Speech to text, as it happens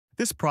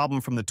This problem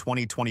from the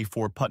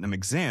 2024 Putnam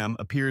exam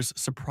appears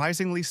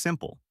surprisingly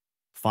simple.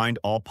 Find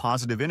all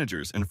positive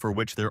integers and for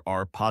which there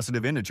are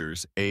positive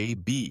integers a,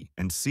 b,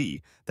 and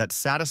c that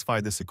satisfy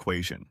this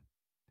equation.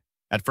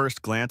 At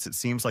first glance, it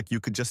seems like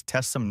you could just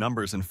test some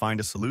numbers and find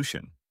a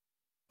solution.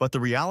 But the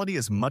reality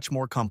is much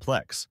more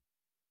complex.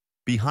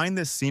 Behind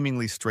this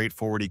seemingly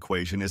straightforward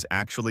equation is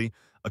actually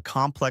a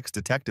complex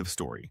detective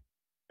story,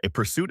 a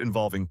pursuit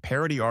involving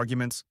parity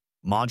arguments,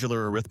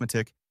 modular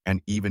arithmetic,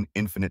 and even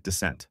infinite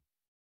descent.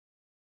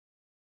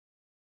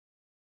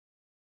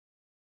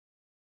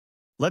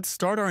 Let's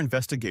start our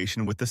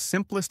investigation with the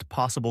simplest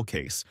possible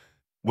case,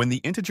 when the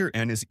integer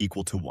n is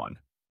equal to 1.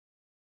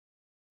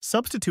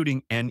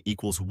 Substituting n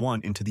equals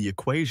 1 into the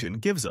equation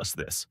gives us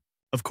this.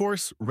 Of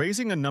course,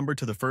 raising a number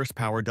to the first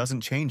power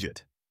doesn't change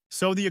it,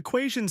 so the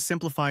equation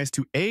simplifies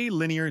to a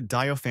linear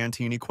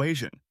Diophantine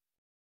equation.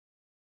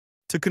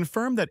 To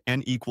confirm that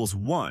n equals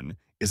 1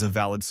 is a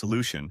valid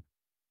solution,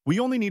 we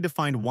only need to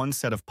find one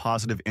set of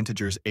positive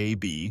integers a,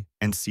 b,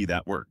 and c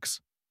that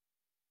works.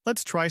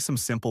 Let's try some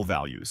simple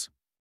values.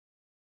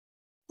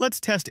 Let's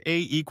test a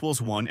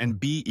equals 1 and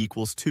b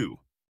equals 2.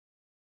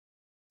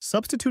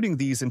 Substituting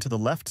these into the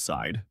left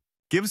side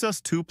gives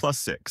us 2 plus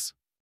 6,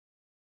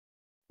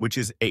 which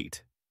is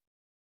 8.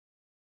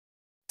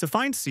 To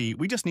find c,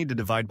 we just need to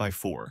divide by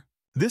 4.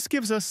 This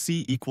gives us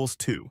c equals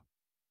 2.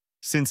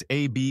 Since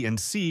a, b, and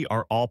c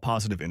are all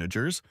positive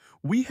integers,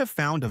 we have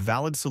found a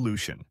valid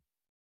solution.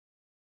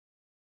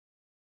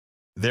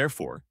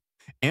 Therefore,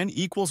 n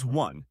equals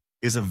 1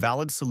 is a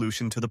valid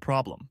solution to the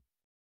problem.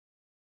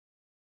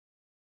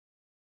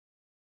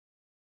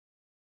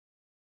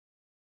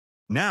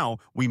 Now,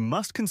 we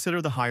must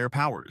consider the higher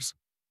powers.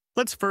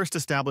 Let's first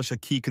establish a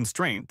key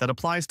constraint that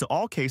applies to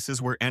all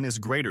cases where n is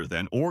greater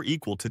than or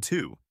equal to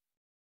 2.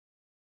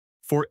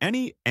 For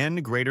any n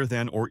greater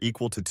than or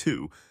equal to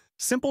 2,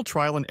 simple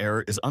trial and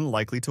error is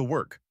unlikely to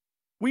work.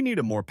 We need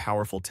a more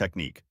powerful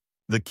technique.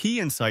 The key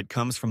insight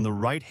comes from the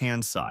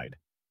right-hand side.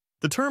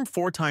 The term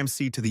 4 times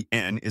c to the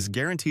n is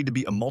guaranteed to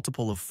be a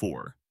multiple of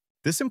 4.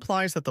 This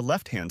implies that the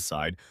left-hand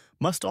side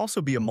must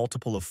also be a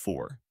multiple of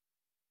 4.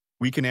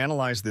 We can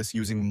analyze this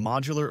using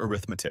modular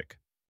arithmetic.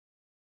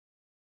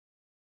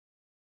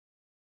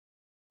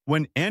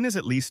 When n is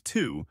at least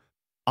 2,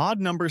 odd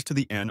numbers to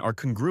the n are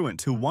congruent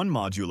to 1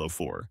 modulo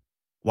 4,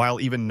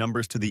 while even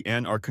numbers to the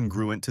n are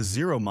congruent to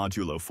 0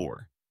 modulo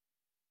 4.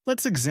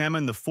 Let's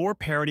examine the 4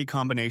 parity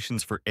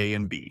combinations for a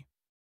and b.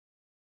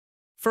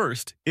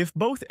 First, if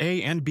both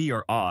a and b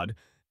are odd,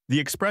 the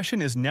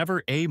expression is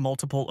never a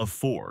multiple of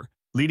 4,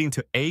 leading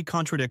to a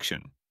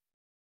contradiction.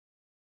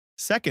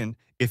 Second,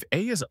 if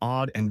a is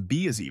odd and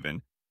b is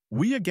even,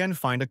 we again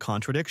find a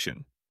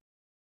contradiction.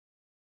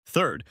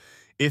 Third,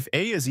 if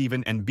a is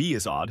even and b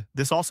is odd,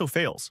 this also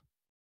fails.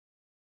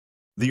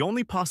 The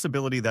only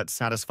possibility that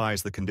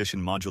satisfies the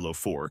condition modulo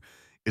 4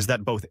 is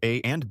that both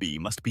a and b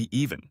must be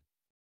even.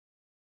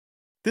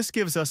 This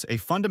gives us a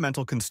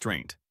fundamental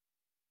constraint.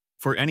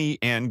 For any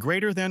n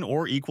greater than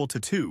or equal to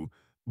 2,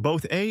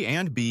 both a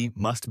and b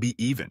must be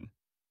even.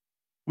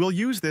 We'll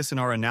use this in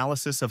our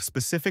analysis of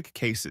specific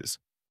cases.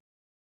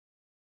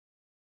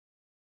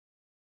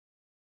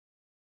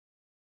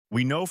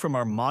 We know from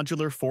our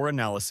modular 4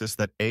 analysis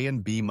that a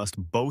and b must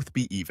both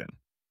be even.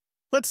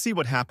 Let's see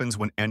what happens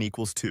when n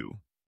equals 2.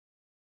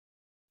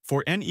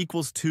 For n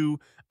equals 2,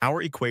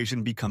 our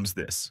equation becomes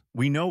this.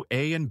 We know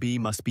a and b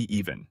must be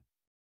even.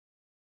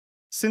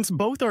 Since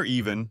both are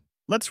even,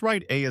 let's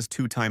write a as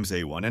 2 times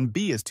a1 and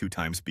b as 2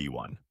 times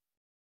b1.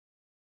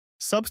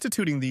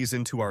 Substituting these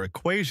into our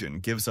equation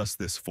gives us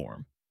this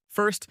form.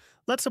 First,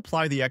 let's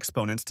apply the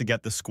exponents to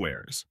get the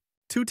squares.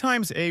 2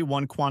 times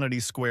a1 quantity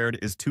squared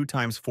is 2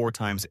 times 4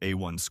 times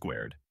a1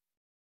 squared.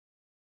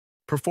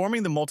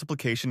 Performing the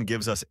multiplication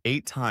gives us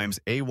 8 times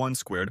a1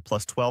 squared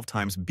plus 12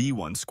 times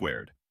b1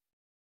 squared.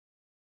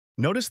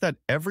 Notice that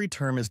every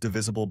term is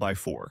divisible by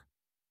 4.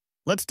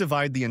 Let's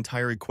divide the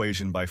entire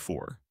equation by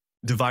 4.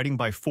 Dividing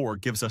by 4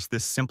 gives us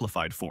this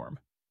simplified form.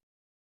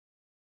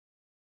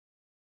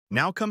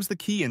 Now comes the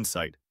key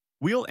insight.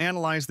 We'll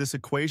analyze this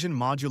equation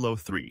modulo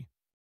 3.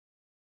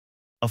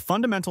 A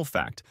fundamental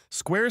fact,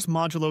 squares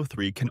modulo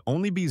 3 can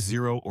only be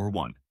 0 or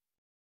 1.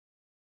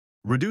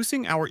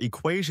 Reducing our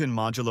equation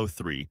modulo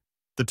 3,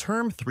 the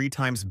term 3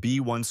 times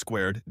b1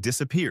 squared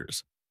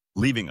disappears,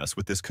 leaving us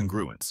with this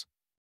congruence.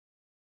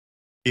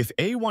 If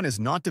a1 is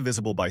not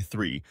divisible by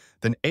 3,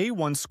 then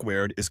a1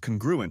 squared is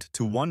congruent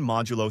to 1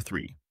 modulo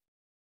 3.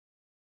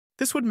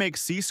 This would make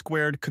c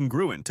squared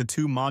congruent to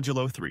 2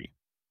 modulo 3.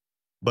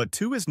 But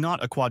 2 is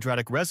not a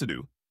quadratic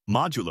residue,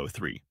 modulo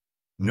 3.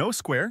 No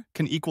square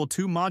can equal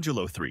 2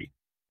 modulo 3.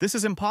 This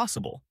is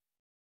impossible.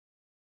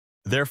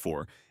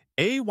 Therefore,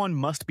 a1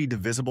 must be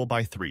divisible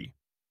by 3.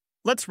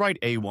 Let's write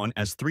a1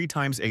 as 3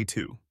 times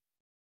a2.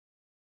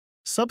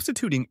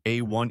 Substituting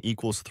a1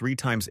 equals 3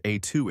 times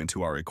a2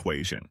 into our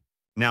equation.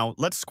 Now,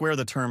 let's square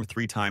the term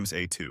 3 times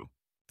a2.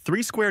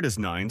 3 squared is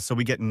 9, so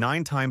we get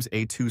 9 times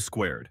a2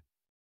 squared.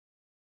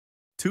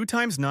 2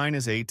 times 9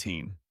 is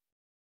 18.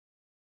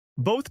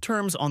 Both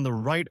terms on the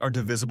right are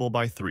divisible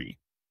by 3.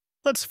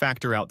 Let's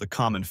factor out the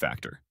common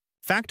factor.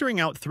 Factoring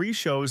out 3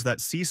 shows that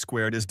c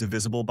squared is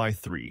divisible by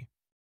 3.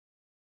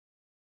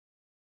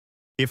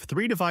 If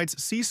 3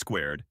 divides c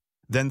squared,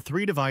 then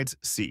 3 divides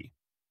c.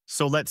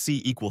 So let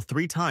c equal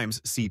 3 times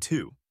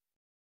c2.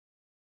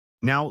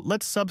 Now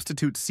let's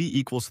substitute c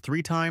equals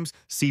 3 times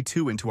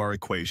c2 into our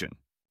equation.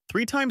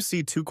 3 times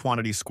c2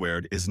 quantity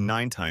squared is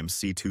 9 times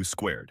c2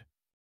 squared.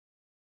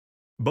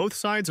 Both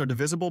sides are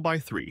divisible by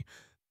 3.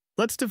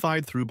 Let's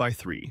divide through by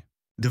 3.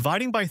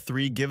 Dividing by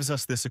 3 gives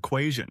us this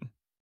equation.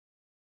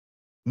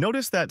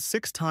 Notice that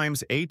 6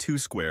 times a2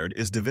 squared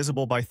is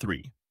divisible by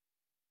 3.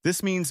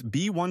 This means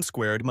b1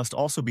 squared must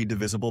also be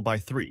divisible by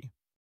 3.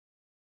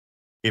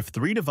 If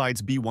 3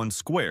 divides b1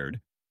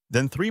 squared,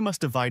 then 3 must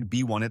divide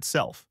b1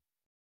 itself.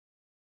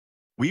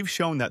 We've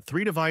shown that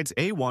 3 divides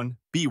a1,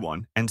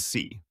 b1, and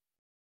c.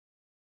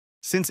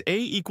 Since a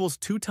equals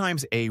 2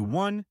 times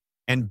a1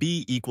 and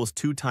b equals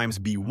 2 times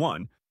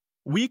b1,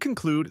 we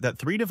conclude that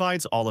 3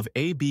 divides all of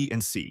a, b,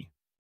 and c.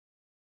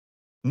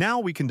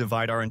 Now we can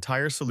divide our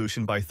entire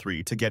solution by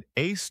 3 to get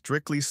a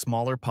strictly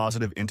smaller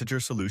positive integer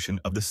solution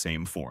of the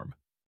same form.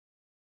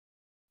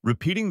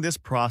 Repeating this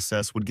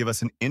process would give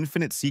us an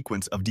infinite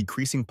sequence of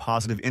decreasing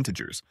positive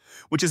integers,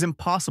 which is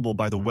impossible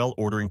by the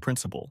well-ordering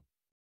principle.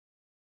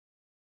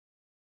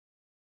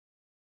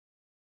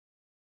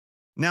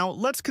 Now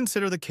let's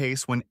consider the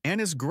case when n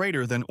is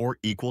greater than or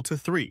equal to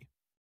 3.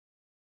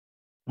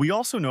 We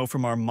also know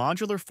from our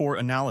modular 4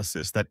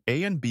 analysis that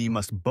a and b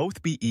must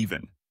both be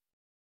even.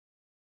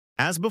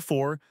 As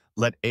before,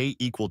 let a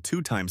equal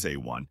 2 times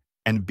a1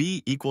 and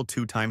b equal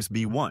 2 times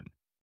b1.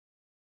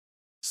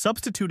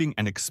 Substituting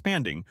and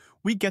expanding,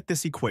 we get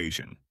this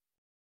equation.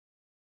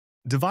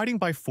 Dividing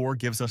by 4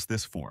 gives us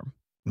this form.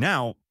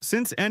 Now,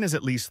 since n is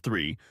at least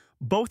 3,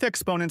 both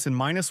exponents in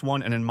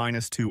 -1 and in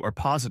 -2 are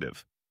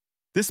positive.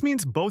 This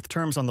means both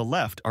terms on the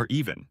left are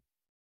even.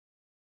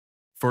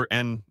 For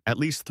n at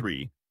least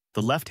 3,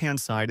 the left-hand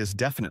side is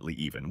definitely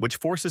even, which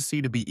forces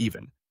c to be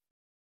even.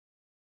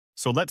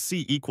 So let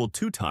c equal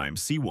 2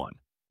 times c1.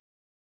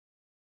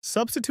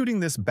 Substituting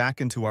this back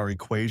into our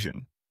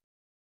equation.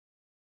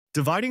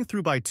 Dividing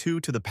through by 2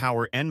 to the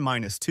power n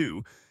minus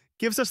 2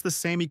 gives us the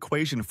same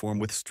equation form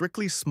with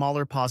strictly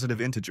smaller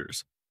positive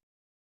integers.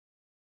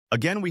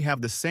 Again, we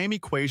have the same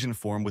equation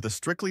form with a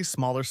strictly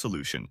smaller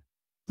solution,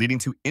 leading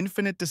to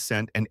infinite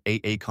descent and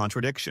AA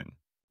contradiction.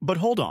 But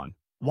hold on,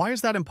 why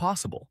is that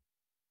impossible?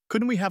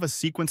 Couldn't we have a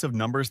sequence of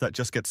numbers that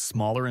just gets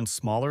smaller and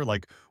smaller,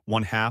 like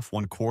 1/2,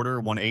 1/4,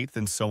 1/8,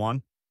 and so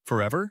on,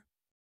 forever?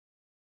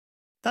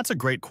 That's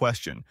a great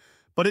question,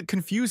 but it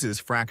confuses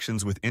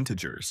fractions with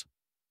integers.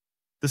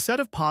 The set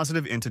of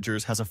positive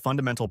integers has a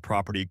fundamental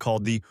property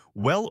called the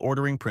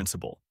well-ordering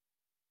principle.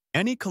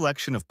 Any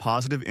collection of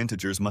positive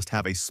integers must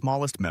have a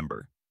smallest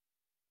member.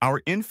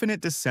 Our infinite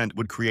descent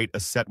would create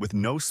a set with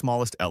no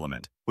smallest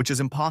element, which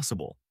is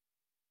impossible.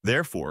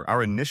 Therefore,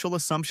 our initial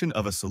assumption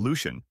of a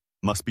solution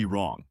must be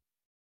wrong.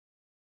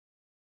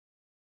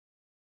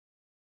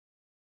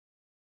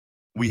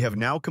 We have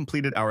now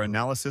completed our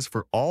analysis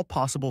for all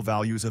possible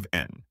values of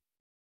n.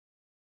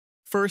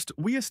 First,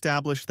 we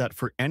established that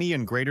for any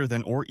n greater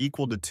than or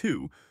equal to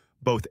 2,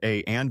 both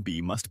a and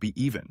b must be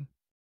even.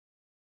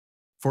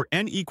 For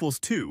n equals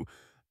 2,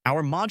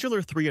 our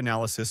modular 3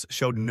 analysis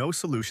showed no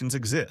solutions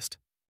exist.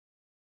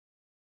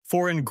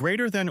 For n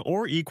greater than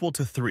or equal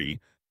to 3,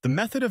 the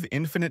method of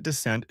infinite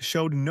descent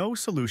showed no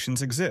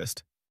solutions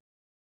exist.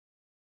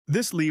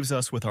 This leaves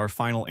us with our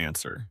final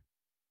answer.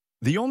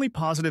 The only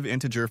positive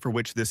integer for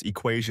which this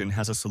equation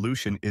has a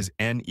solution is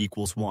n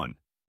equals 1.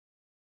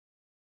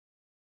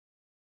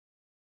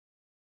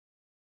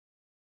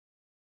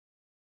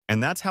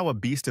 And that's how a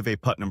beast of a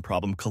Putnam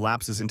problem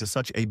collapses into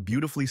such a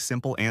beautifully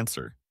simple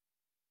answer.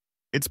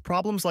 It's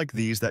problems like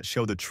these that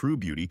show the true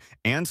beauty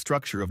and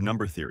structure of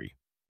number theory.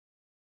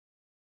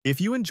 If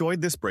you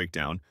enjoyed this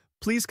breakdown,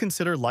 please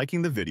consider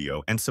liking the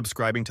video and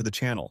subscribing to the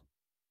channel.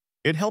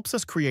 It helps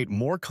us create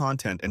more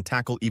content and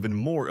tackle even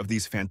more of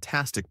these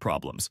fantastic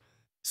problems.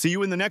 See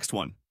you in the next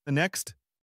one.